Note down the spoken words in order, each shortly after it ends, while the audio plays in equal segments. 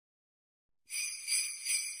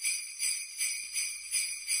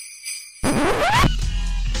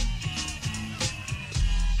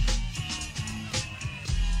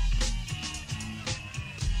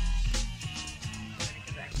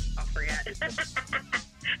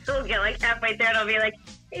We'll get like halfway there and I'll be like,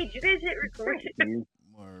 hey, did you guys hit record?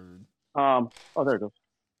 Word. Oh, there it goes.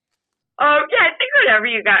 Oh, yeah, I think whatever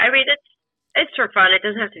you got. I mean, it's for fun. It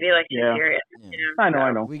doesn't have to be like too Yeah. serious. Yeah. You know?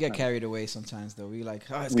 I know. We get carried away sometimes, though. We like,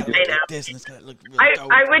 oh, it's We gotta do. look I know. like this, and it's gotta look real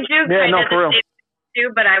dope. I would do Yeah, kind no, of for the real. same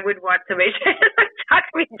too, but I would want somebody to talk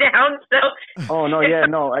me down. So Oh no, yeah,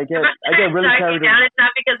 no. I get really talk carried me down. away. It's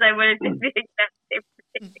not because I wouldn't do the exact same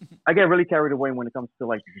thing. I get really carried away when it comes to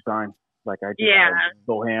like design. Like I just Yeah.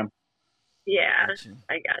 go ham. Yeah, Gotcha.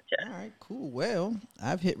 I gotcha. All right, cool. Well,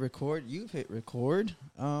 I've hit record. You've hit record.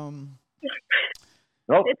 Oh,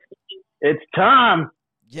 It's it's time.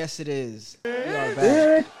 Yes, it is. We are back.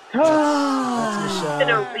 It's That's time. been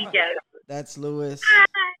Michelle. a weekend. That's Lewis.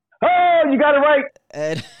 Oh, you got it right,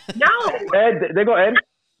 Ed. No, Ed. There go Ed.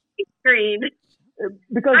 green.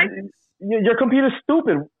 Because your computer's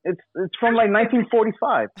stupid. It's from like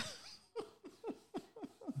 1945.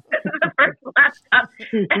 This is the first laptop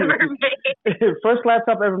ever made. First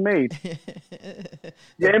laptop ever made.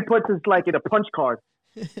 Your inputs is like in a punch card.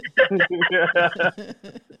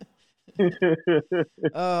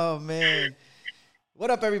 Oh man. What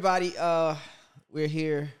up, everybody? We're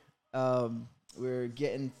here. We're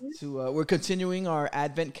getting to we're continuing our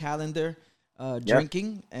advent calendar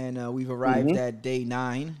drinking, and we've arrived at day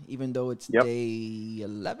 9, even though it's day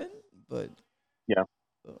 11. But Yeah.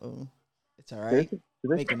 it's all right. Is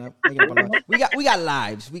it? Making up a lot. We got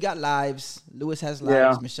lives. We got lives. Lewis has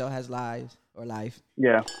lives. Yeah. Michelle has lives or life.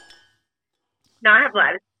 Yeah. No, I have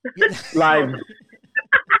lives. Live.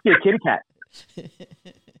 Yeah, kitty cat.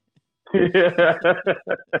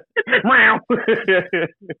 Meow.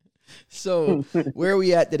 So where are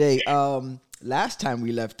we at today? Last time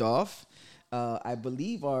we left off, I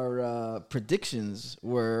believe our predictions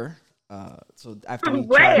were so after we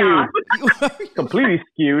Way tried, off. Completely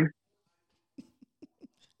skewed.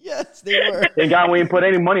 yes, they were. Thank God we didn't put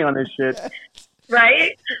any money on this shit.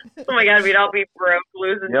 Right? Oh my God, we'd all be broke,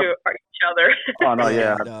 losing Yep. to each other. Oh no,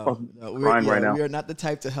 yeah. No, Crying right now. we are not the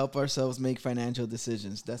type to help ourselves make financial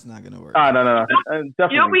decisions. That's not gonna work. No. Definitely.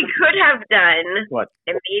 You know what we could have done, What?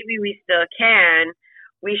 and maybe we still can,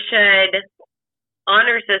 we should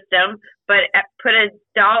honor system, but put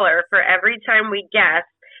 $1 for every time we guess.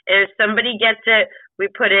 And if somebody gets it, we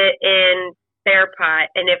put it in their pot.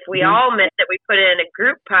 And if we all miss it, we put it in a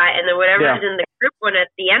group pot. And then whatever's in the group one at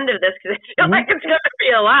the end of this, because I feel like it's going to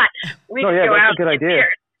be a lot, we No, can yeah, go that's out a good and idea. beer.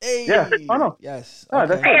 Hey, Yeah. Oh, no. Yes. Oh,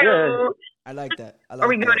 that's okay. good. Yeah. I like that. I like Or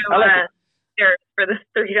we go that. to I like Derek for the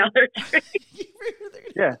 $3 drink.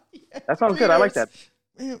 Yeah. That sounds good. I like that.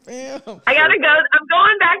 Bam, bam. I gotta go. I'm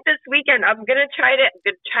going back this weekend. I'm gonna try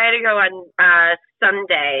to go on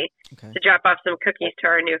Sunday Okay. to drop off some cookies to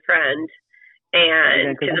our new friend,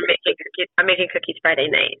 and because I'm making cookies Friday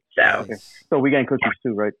night. So Nice. So we getting cookies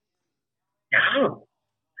too, right? no, I'm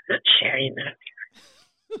not sharing that.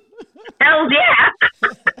 Hell yeah!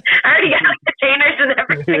 I already got containers and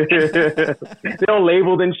everything. They're all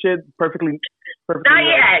labeled and shit, perfectly. Not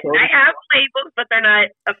yet. I have labels, but they're not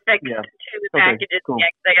affixed Yeah. to the Okay, packages cool. yet.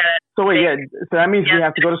 'Cause I gotta So wait, yeah. So that means we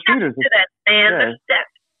have to go to Streeters. do that, man. Yeah. The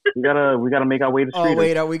steps. We gotta make our way to Oh Streeters.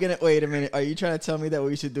 wait, are we gonna wait a minute? Are you trying to tell me that what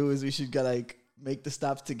we should do is we should go, like make the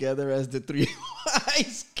stops together as the 3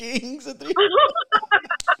 Ice Kings? The 3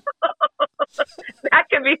 That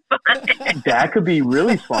could be fun. That could be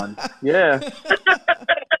really fun. Yeah.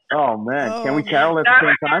 Oh man, can we carol at the That same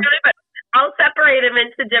would be time? really fun. I'll separate them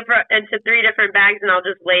into 3 different bags, and I'll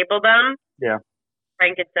just label them. Yeah.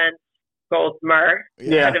 Frankincense, gold, myrrh.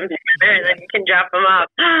 Yeah. Put them together, and then you can drop them off.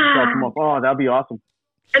 Drop 'em off. Oh, that'd be awesome.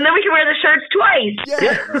 And then we can wear the shirts twice.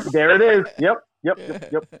 Yeah. There it is. Yep.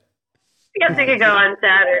 I guess we could go on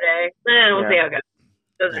Saturday. We'll see how it goes.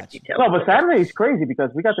 Those are Gotcha. details. No, but Saturday is crazy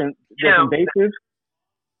because we got the No. invasive.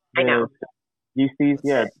 I know. Yeasties,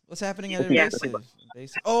 yeah. What's happening at Yeah. Invasive?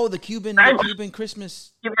 Oh, the Cuban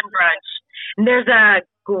Christmas. Cuban brunch. And there's a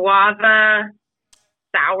guava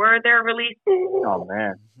sour they're releasing. Oh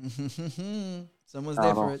man. Someone's I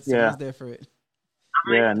there don't for know. it. Yeah. Someone's there for it.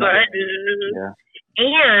 Yeah, no. Excited. Yeah.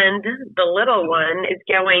 And the little one is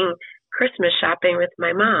going Christmas shopping with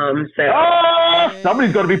my mom. So, Oh,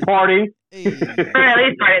 somebody's gonna be partying. Hey. or at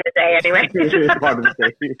least part of the day, anyway. Part of the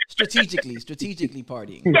day. strategically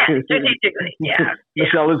partying. Yeah, strategically. Yeah.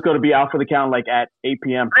 Michelle is gonna be out for the count like at 8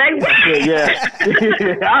 p.m. Like, Yeah.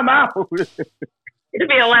 I'm out. it'll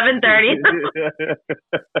be 11:30.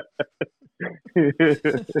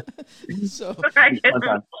 So I can Fun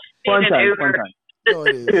time. need Fun an time. Uber. Fun time. no,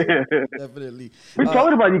 it is. Definitely. We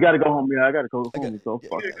told about you gotta go home. Yeah, I gotta go home. So Yeah,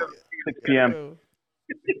 fuck. yeah, 6 p.m.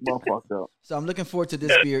 yeah. Well, fucked up. So I'm looking forward to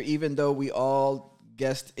this beer, even though we all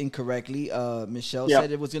guessed incorrectly. Michelle Yep.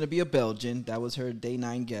 said it was going to be a Belgian. That was her day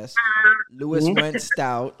 9 guess. Lewis went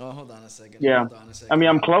stout. Oh, hold on a second. Yeah. Hold on a second. I mean,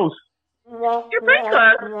 I'm close. You're pretty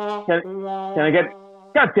close. Can I get?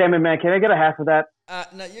 God damn it, man! Can I get a half of that?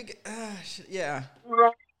 No, you get. Yeah.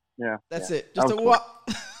 Yeah. That's yeah. it. Just a Okay. walk.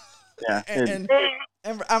 Yeah. and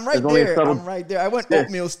I'm right There's only a there. subtle- I'm right there. I went Yeah.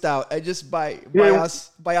 oatmeal stout. I just by Yeah.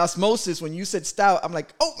 osmosis, when you said stout, I'm like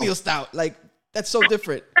oatmeal stout. Like that's so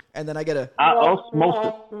different. And then I get a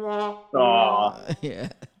Osmosis. Oh, yeah.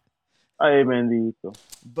 ay bendito.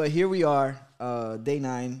 But here we are, day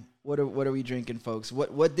 9. What are we drinking, folks?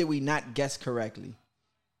 What did we not guess correctly?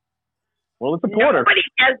 Well, it's a porter. Nobody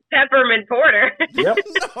has peppermint porter. Yep.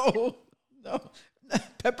 No.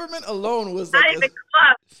 Peppermint alone was Not like even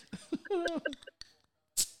close.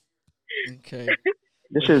 okay.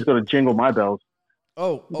 This shit is gonna jingle my bells.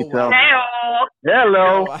 Oh can wow. tell. Hey-oh.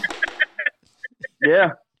 Hello. Oh, Yeah.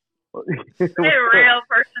 It's real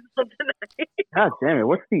personal tonight. God damn it!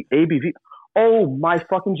 What's the ABV? Oh my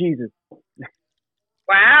fucking Jesus!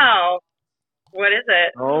 Wow. What is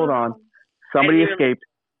it? Hold on. Somebody Are you- escaped.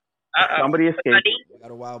 Uh-oh. Somebody escaped. Buddy? we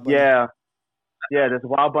got a wild bunny. Yeah. Yeah. There's a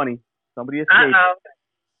wild bunny. Somebody escaped. Uh-oh.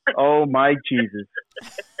 Oh my Jesus!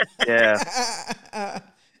 Yeah.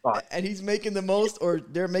 Fuck. And he's making the most, or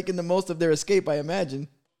they're making the most of their escape, I imagine.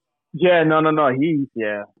 Yeah. No.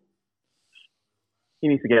 He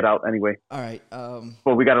needs to get out anyway. All right.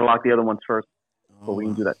 But we got to lock the other ones first. But we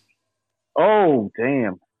can do that. Oh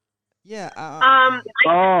damn! Yeah. I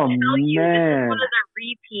Oh can tell you this is man! one of the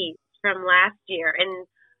repeats from last year, and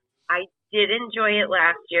I did enjoy it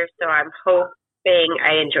last year, so I'm hoping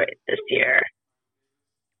I enjoy it this year.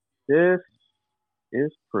 This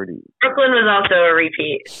is pretty. Brooklyn was also a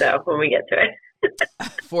repeat, so when we get to it.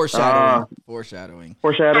 Foreshadowing. Foreshadowing.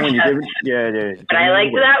 Foreshadowing. You give it. Yeah. But I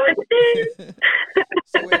liked that one too.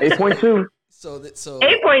 So wait, 8.2. so 8.2,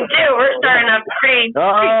 we're starting up great.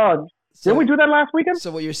 Oh, so, didn't we do that last weekend?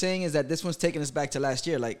 so what you're saying is that this one's taking us back to last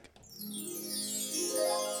year, like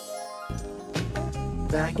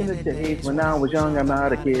Back in the days when I was young, I'm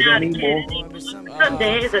not a kid Not a anymore. kid. Some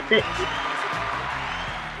days, that's it.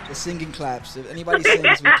 the singing claps. If anybody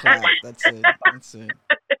sings, we clap. That's it. That's it.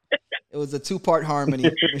 It was a 2-part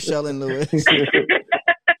harmony, Michelle and Lewis.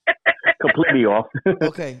 Completely off.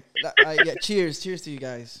 Okay. Yeah. Cheers to you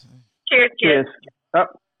guys. Cheers, Yes. cheers. Oh,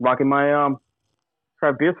 rocking my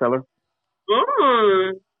craft beer cellar.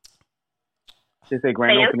 Mmm. It's a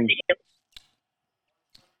grand opening.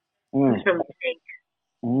 Mm. From the sink.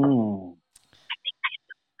 Mm.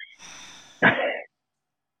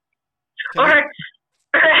 Or as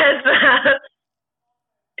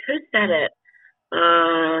who said it?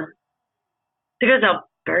 I think it was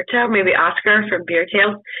Alberto, maybe Oscar from Beer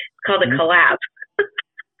Tales. It's called a collab.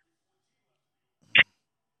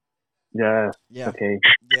 Yeah. Yeah. Okay.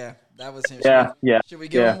 Yeah. That was him. Yeah. Yeah. Should we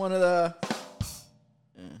give Yeah. him one of the?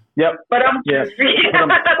 Yep. But I'm Yeah.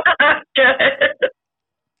 good.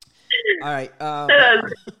 All right.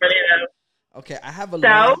 Okay. I have a So,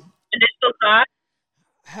 long. initial thought.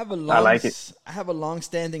 I have a I like it. I have a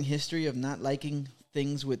long-standing history of not liking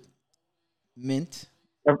things with mint.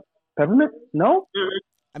 Peppermint? No?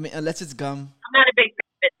 I mean, unless it's gum. I'm not a big fan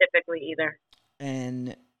of it typically either.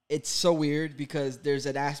 And it's so weird because there's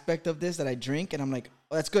an aspect of this that I drink and I'm like,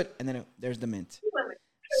 oh, that's good. And then there's the mint.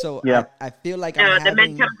 So Yeah. I feel like No, I'm the having,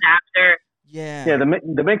 mint comes after. yeah. Yeah, the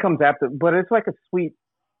mint comes after, but it's like a sweet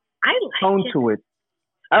I like tone it. to it.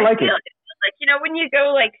 I like it. feel like, you know, when you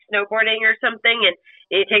go like snowboarding or something and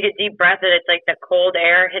you take a deep breath and it's like the cold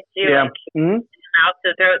air hits you Yeah. like Hmm. out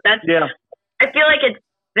the throat. That's Yeah. I feel like it's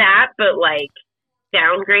that, but like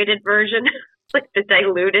downgraded version, like the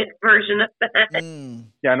diluted version of that, Mm.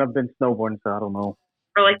 Yeah, I've never been snowboarding, so I don't know.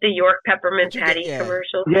 or like the York peppermint But you get- patty yeah.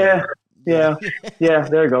 commercial. Yeah. Yeah,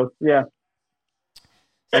 there it goes. Yeah.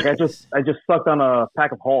 Like I just sucked on a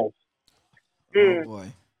pack of Halls. Oh boy.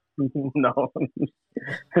 No. Let me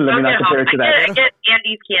Don't not get compare home. it to I that. get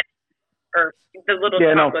Andy's candy or the little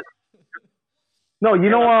Yeah, no. chocolate. No, you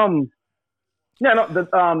know yeah, no,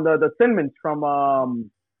 the Thin Mints from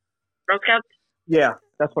Girl Scouts. yeah,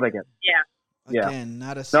 that's what I get. Yeah. Again,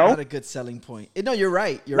 not a No? not a good selling point. No, you're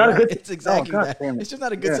right. You're Not a right. good- It's exactly God that. damn it. It's just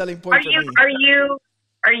not a good Yeah. selling point Are for you me.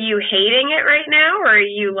 are you hating it right now, or are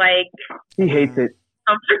you like He hates it.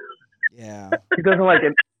 Yeah. He doesn't like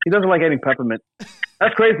it. He doesn't like any peppermint.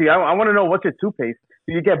 That's crazy. I want to know what's your toothpaste.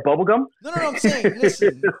 Do you get bubble gum? No, I'm saying,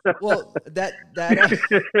 listen. Well, that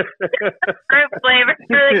fruit flavor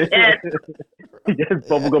for the kids? He gets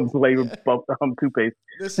bubble gum flavored toothpaste.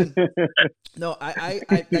 listen. No, I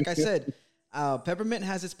like I said, peppermint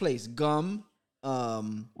has its place. Gum,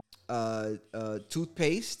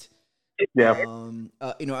 toothpaste, Yeah.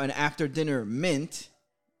 An after dinner mint.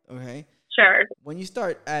 Okay. Sure. When you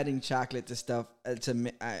start adding chocolate to stuff,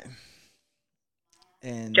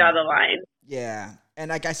 and Draw the line. yeah, and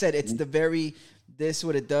like I said, it's this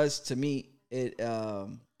what it does to me. It,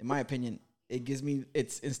 in my opinion, it gives me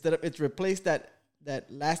it's replaced that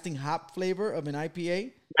lasting hop flavor of an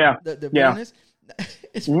IPA. Yeah. The bitterness.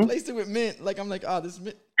 It's replaced it with mint. Like I'm like, oh, this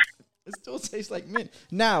mint. It still tastes like mint.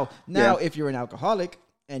 Now, if you're an alcoholic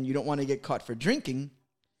and you don't want to get caught for drinking,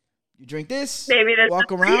 you drink this. Maybe this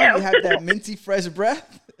walk is around. you. You have that minty fresh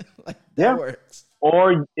breath. Like that works.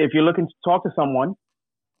 Or if you're looking to talk to someone,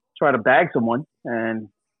 try to bag someone, and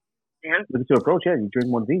looking to approach, you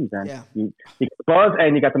drink one of these, and you get the buzz,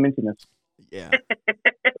 and you got the mintiness. Yeah.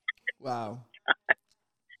 Wow.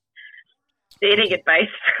 Dating advice.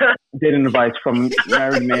 Dating advice from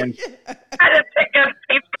married man. How to pick up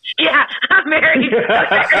people. Yeah, I'm married.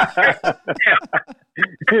 How's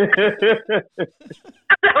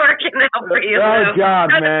that working out for you? Oh, Lou?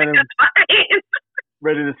 God, How's man. it advice?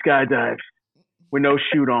 Ready to skydive with no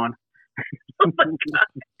chute on. Oh my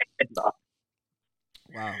God.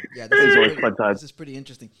 Wow. Yeah, this is pretty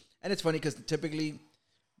interesting. And it's funny because typically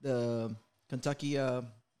the Kentucky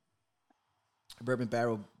bourbon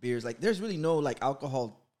barrel beers, like there's really no like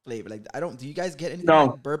alcohol flavor. Like do you guys get anything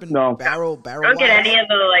like bourbon barrel? I don't get any of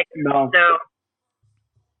the no.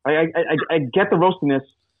 I get the roastiness.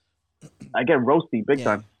 I get roasty big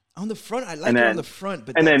time. On the front, I like it on the front,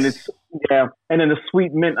 but then it's and then the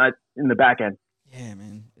sweet mint in the back end. Yeah,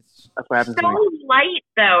 man. That's what happens. So light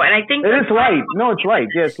though, and I think it is light. No, it's light.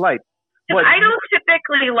 Yeah, it's light. But I don't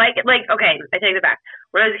typically like it. Like, okay, I take it back.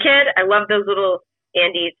 When I was a kid, I loved those little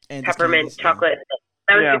Andes peppermint chocolate.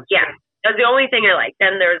 That was that was the only thing I liked.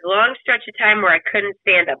 Then there was a long stretch of time where I couldn't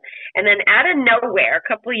stand them. And then out of nowhere, a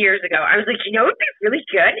couple of years ago, I was like, you know what would be really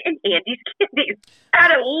good? An Andes candies.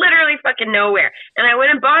 Out of literally fucking nowhere. And I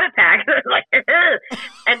went and bought a pack. And I was like,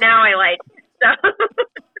 and now I like so.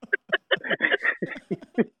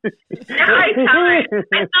 Now I tell it.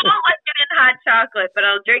 I still don't like it in hot chocolate, but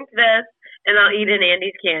I'll drink this and I'll eat an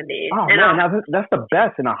Andes candy. Oh, and man, that's the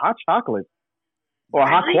best in a hot chocolate. Or a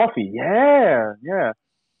hot coffee. Yeah.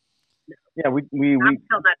 Yeah, we I'm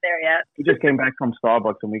still not there yet. We just came back from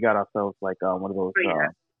Starbucks and we got ourselves like one of those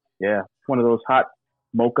one of those hot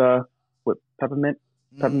mocha with peppermint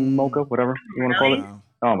mocha, whatever you want to call it.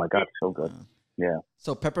 Oh my God, it's so good. Yeah.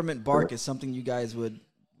 So peppermint bark is something you guys would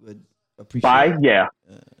appreciate. Buy? Yeah.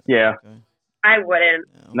 Okay. I wouldn't.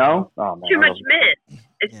 Okay. No? Oh man. Too much mint.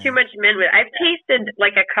 It's too much mint. I've tasted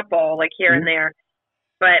like a couple, like here and there,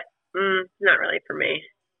 but not really for me.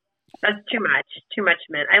 That's too much. Too much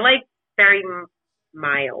mint. I like very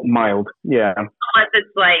mild. Mild, yeah. Unless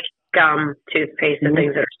it's like gum, toothpaste, and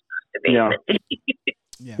things that are supposed to be minty.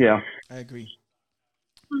 Yeah, I agree.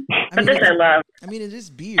 But this I love. I mean, it is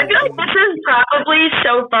beer. I feel like this is probably,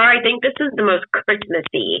 so far, I think this is the most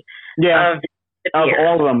Christmassy of the beer. Of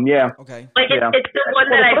all of them, yeah. Okay. Like, it's the one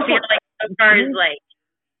that I feel like so far is like...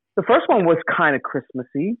 The first one was kind of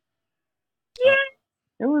Christmassy. Yeah.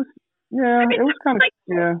 It was, it was kind of, like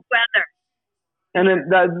weather. And then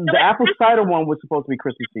the apple cider one was supposed to be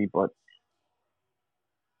Christmassy, but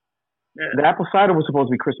the apple cider was supposed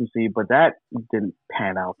to be Christmassy, but that didn't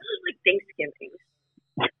pan out. This is like Thanksgiving.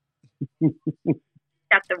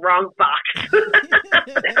 Got the wrong box.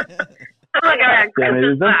 I'm like, all right,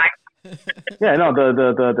 Christmas box. Yeah, no,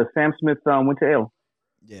 the Sam Smith Winter Ale.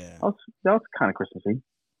 Yeah, that was kind of Christmassy.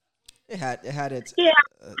 It had its. Yeah,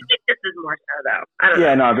 I think this is more so though. I don't know.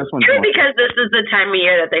 Yeah, no, this one's maybe because this is the time of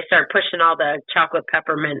year that they start pushing all the chocolate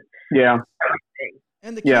peppermint. Yeah.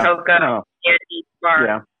 And the cocoa, candy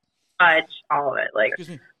bar, fudge, all of it. Like. Excuse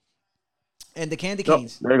me. And the candy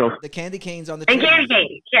canes. There you go. The candy canes on the. And candy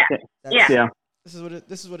canes, yeah. This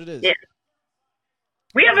is what it is. Yeah.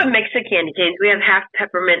 We have a mix of candy canes. We have half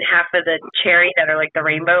peppermint, half of the cherry that are like the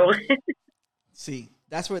rainbow. See,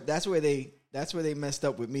 that's where they messed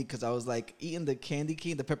up with me, because I was like eating the candy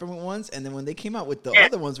cane, the peppermint ones, and then when they came out with the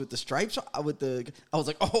other ones with the stripes, I was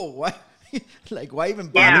like, oh, why? Like, why even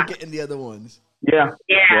bother getting the other ones? Yeah.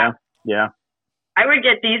 I would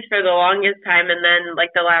get these for the longest time, and then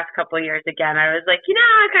like the last couple of years again, I was like,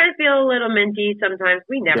 I kind of feel a little minty sometimes.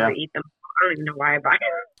 We never eat them. I don't even know why I buy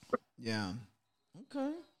them. Yeah.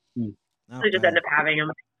 Okay. I just end up having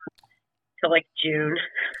them till like June.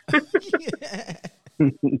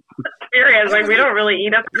 Serious, like we don't really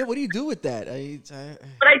eat them. Yeah, what do you do with that? But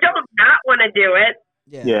I don't not want to do it.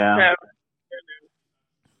 Yeah.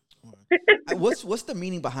 So. What's the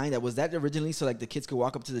meaning behind that? Was that originally so like the kids could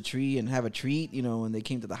walk up to the tree and have a treat, when they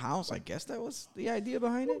came to the house? I guess that was the idea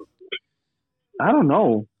behind it. I don't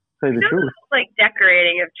know. say the truth. Like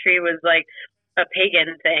decorating a tree was like a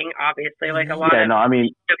pagan thing, obviously. Like a lot of I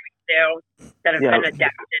mean, that have been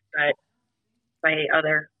adapted, but by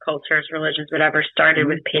other cultures, religions, whatever, started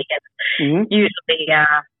with pagans. Usually,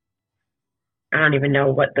 I don't even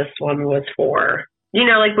know what this one was for. You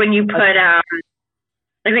know, like when you put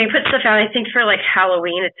like when you put stuff out, I think for like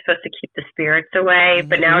Halloween, it's supposed to keep the spirits away.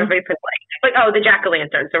 But now everybody puts like the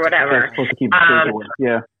jack-o'-lanterns or whatever. It's supposed to keep the spirits away.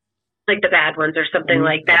 Yeah. Like the bad ones or something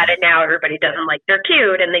like that. And now everybody doesn't like, they're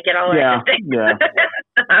cute and they get all like things. Yeah.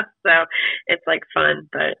 So it's like fun,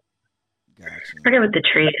 but gotcha. I forget what the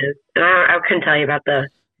tree is. And I couldn't tell you about the.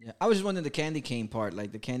 Yeah, I was just wondering the candy cane part.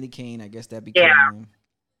 Like the candy cane, I guess that became. Yeah.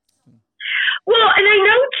 Well, and I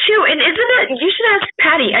know too, and isn't it? You should ask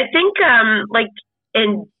Patty. I think like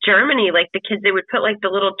in Germany, like the kids, they would put like the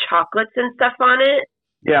little chocolates and stuff on it.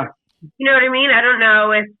 Yeah. You know what I mean? I don't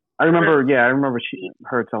know if. I remember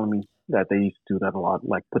her telling me that they used to do that a lot,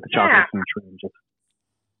 like put the chocolates in the tree and just.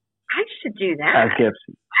 I should do that. As gifts.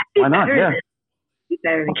 Why not? Yeah.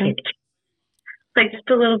 Better than candy. Like just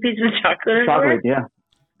a little piece of chocolate. Chocolate, yeah.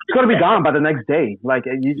 It's gonna be gone by the next day. Like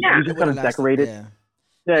you just gotta decorate it.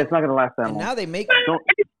 Yeah, it's not gonna last that long. Now they make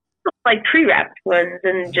like pre-wrapped ones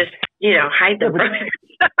and just hide them from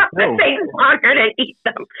it takes longer to eat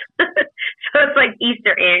them. So it's like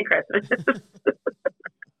Easter and Christmas.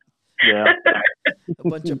 Yeah. A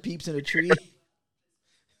bunch of peeps in a tree.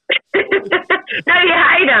 No, you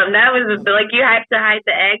hide them. That was like you have to hide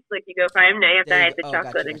the eggs. Like you go find them. Now you have to hide the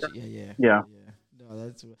chocolate. Gotcha. Yeah. No,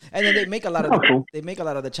 that's and then they make a lot of they make a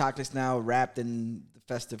lot of the chocolates now wrapped in the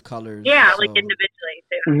festive colors. Yeah, like individually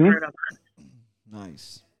too.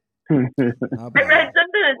 Nice. I read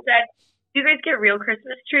something that said, "Do you guys get real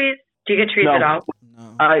Christmas trees? Do you get trees at all?"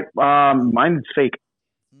 No. Mine's fake.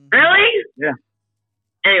 Really? Yeah.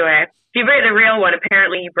 Anyway, if you bring the real one,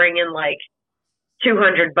 apparently you bring in like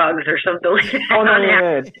 200 bugs or something like that. Oh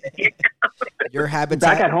no! Your habitat.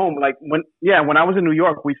 Back at home, like when I was in New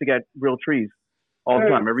York, we used to get real trees all the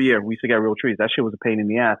time. Every year, we used to get real trees. That shit was a pain in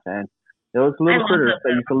the ass, and there was little critters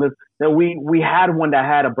that used to live. That we had one that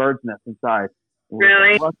had a bird's nest inside.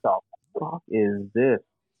 Really? What the fuck is this?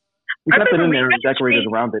 We kept it in there and decorated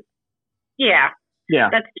around it. Yeah. Yeah.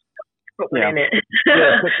 That's put one in it.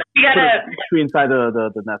 Yeah, you gotta put a tree inside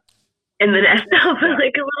the nest. In the nest,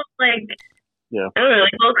 like a little like. Yeah. I don't know,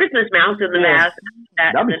 like a little Christmas mouse in the nest.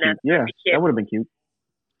 That'd be cute. Yeah, that would have been cute.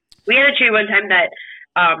 We had a tree one time that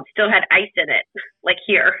still had ice in it, like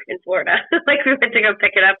here in Florida. Like we went to go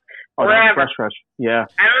pick it up. Oh, that's fresh. Yeah.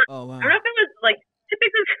 I don't know if it was like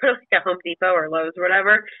typically go to like a Home Depot or Lowe's or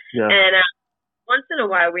whatever. Yeah. And once in a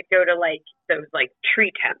while we'd go to like those like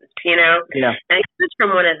tree tents, Yeah. And it was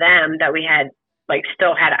from one of them that we had like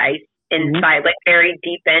still had ice inside, like very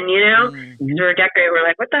deep in, Because we were decorating, we're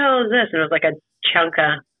like, what the hell is this? And it was like a chunk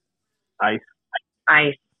of ice.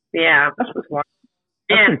 Yeah. That's pretty cool.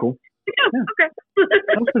 Yeah. Okay.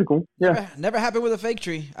 That's pretty cool. Yeah. Never happened with a fake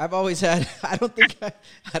tree. I've always had. I don't think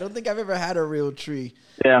I've ever had a real tree.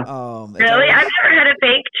 Yeah. Really? I've never had a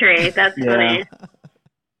fake tree. That's funny.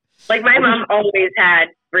 Like my mom always had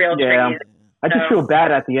real trees. I just feel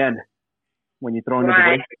bad at the end when you throw in the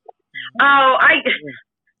waste. Oh, I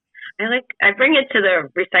bring it to the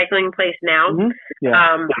recycling place now.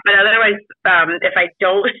 But otherwise, if I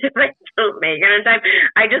don't make it on time,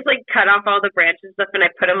 I just like cut off all the branches and stuff and I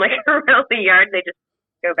put them like around the yard. They just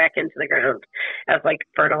go back into the ground as like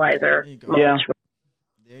fertilizer. Yeah,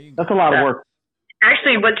 that's a lot of work.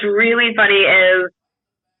 Actually, what's really funny is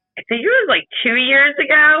I think it was like 2 years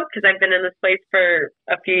ago because I've been in this place for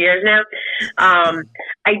a few years now.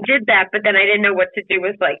 I did that, but then I didn't know what to do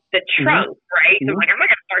with like the trunk, right? So I'm like, I'm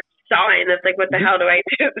not gonna start sawing. It's like, what the hell do I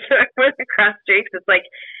do? So I went across the street. It's like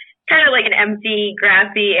kind of like an empty,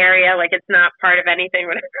 grassy area, like it's not part of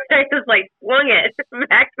anything. Whatever. I just like swung it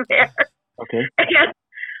back there. Okay. And,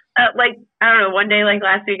 like I don't know. One day, like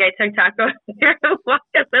last week, I took Taco there and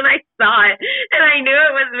walked up, and I saw it, and I knew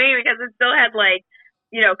it was me because it still had like.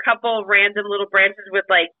 A couple random little branches with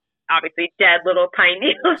like obviously dead little pine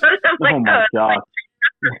needles. I'm like, oh my god!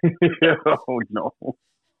 Oh no!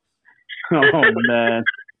 Oh man!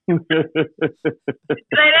 I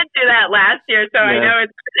didn't do that last year, so I know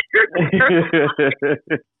it's.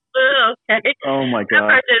 Okay. Oh my god! That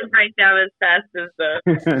part didn't break down as fast as the.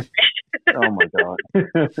 Oh my god!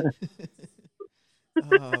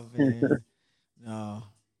 Oh man! No.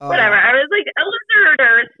 Whatever. I was like, a lizard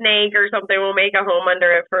or a snake or something will make a home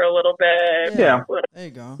under it for a little bit. Yeah. There you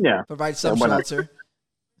go. Yeah. Provide some shelter.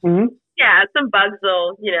 Yeah, some bugs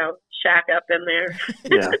will, shack up in there.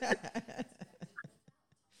 Yeah.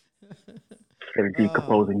 They're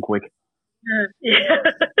decomposing quick. Yeah.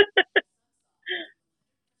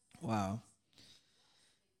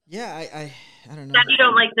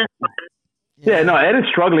 don't like this one. Yeah, no, Ed is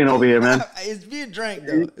struggling over here, man. It's being drank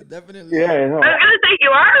though, definitely. Yeah, I was gonna say you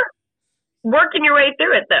are working your way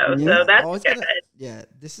through it though, so that's good. Yeah,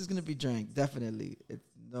 this is gonna be drank, definitely.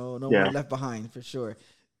 No Yeah. one left behind for sure.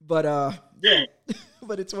 But yeah,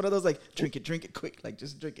 but it's one of those like drink it quick, like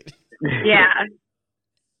just drink it. Yeah.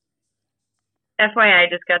 FYI, I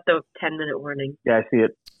just got the 10-minute warning. Yeah, I see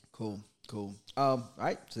it. Cool. All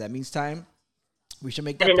right, so that means time. We should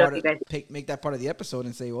make I that didn't know part if you guys- make that part of the episode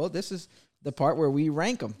and say, well, this is the part where we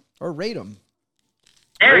rank them or rate them.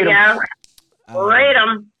 There we go. Rate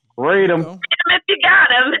them. Rate them. If you got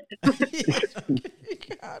them.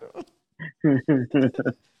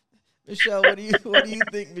 Michelle, what do you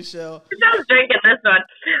think, Michelle? I was drinking this one.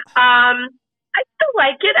 I still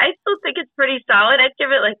like it. I still think it's pretty solid. I'd give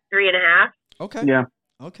it like 3.5. Okay. Yeah.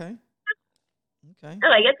 Okay. I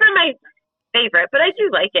like it. It's not my favorite, but I do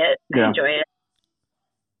like it. Yeah. I enjoy it.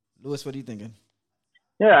 Lewis, what are you thinking?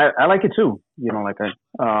 Yeah, I like it too. You know, like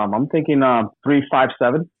I'm thinking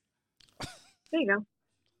 3.57. There you go.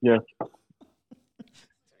 Yeah.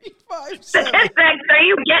 3.57. Statistics, are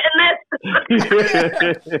you getting this?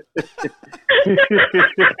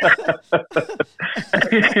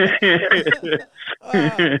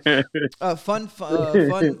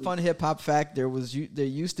 Fun hip hop fact. There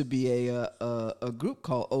used to be a group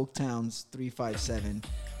called Oaktowns 357.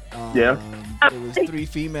 Yeah. There was 3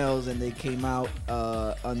 females, and they came out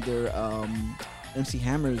under MC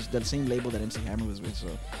Hammer's, the same label that MC Hammer was with. So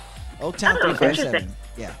Oaktown 357.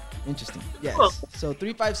 Yeah, interesting. Yes. Cool. So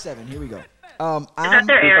 357. Here we go. Is that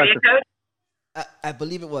their area code? I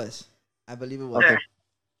believe it was. Okay.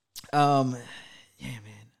 Yeah,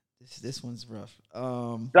 man. This one's rough.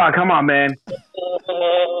 Oh, come on, man.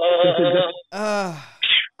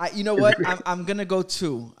 You know what? I'm gonna go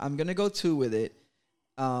 2. I'm gonna go 2 with it.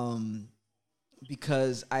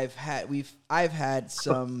 Because I've had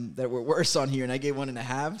some that were worse on here, and I gave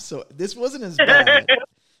 1.5. So this wasn't as bad.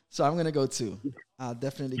 So I'm gonna go 2. I'll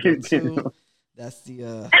definitely go 2. That's the.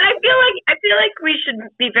 And I feel like we should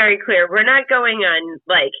be very clear. We're not going on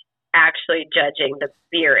like actually judging the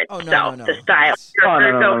beer itself, no. the style.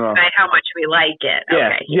 We're going by how much we like it. Yeah,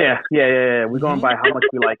 Okay. yeah. We're going by how much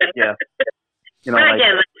we like it. Yeah. You know, we're not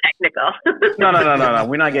getting technical. No.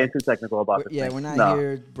 We're not getting too technical about this. Yeah, thing. we're not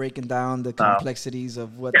here breaking down the complexities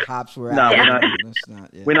of what hops we're No, at.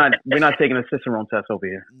 we're not. We're not taking a Cicerone test over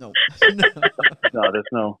here. No. No,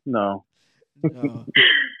 there's no.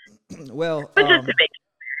 Well, Which is to make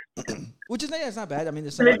which is it's not bad. I mean,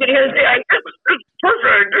 there's and some. then you're gonna say,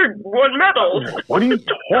 perfect, one medal. What are you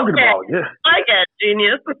talking Okay. about? Yeah. I get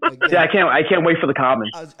genius. Yeah, I can't wait for the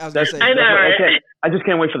comments. I was gonna say. I know, right? I just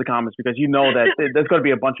can't wait for the comments because you know that there's going to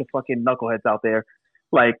be a bunch of fucking knuckleheads out there,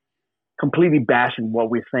 like completely bashing what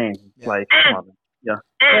we're saying. Yeah. Like, come on. Yeah,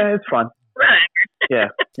 it's fun. Yeah.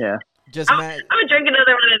 Just I'm mad. gonna drink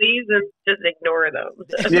another one of these and just ignore them.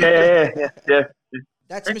 Yeah.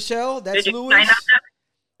 That's Michelle. That's Did you Louis. sign up?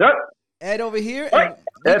 Yep. Ed over here. Right.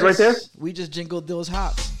 and Ed right there. We just jingled those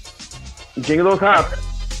hops. Jingle those hops.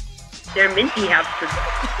 They're minty hops.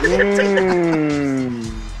 Mmm.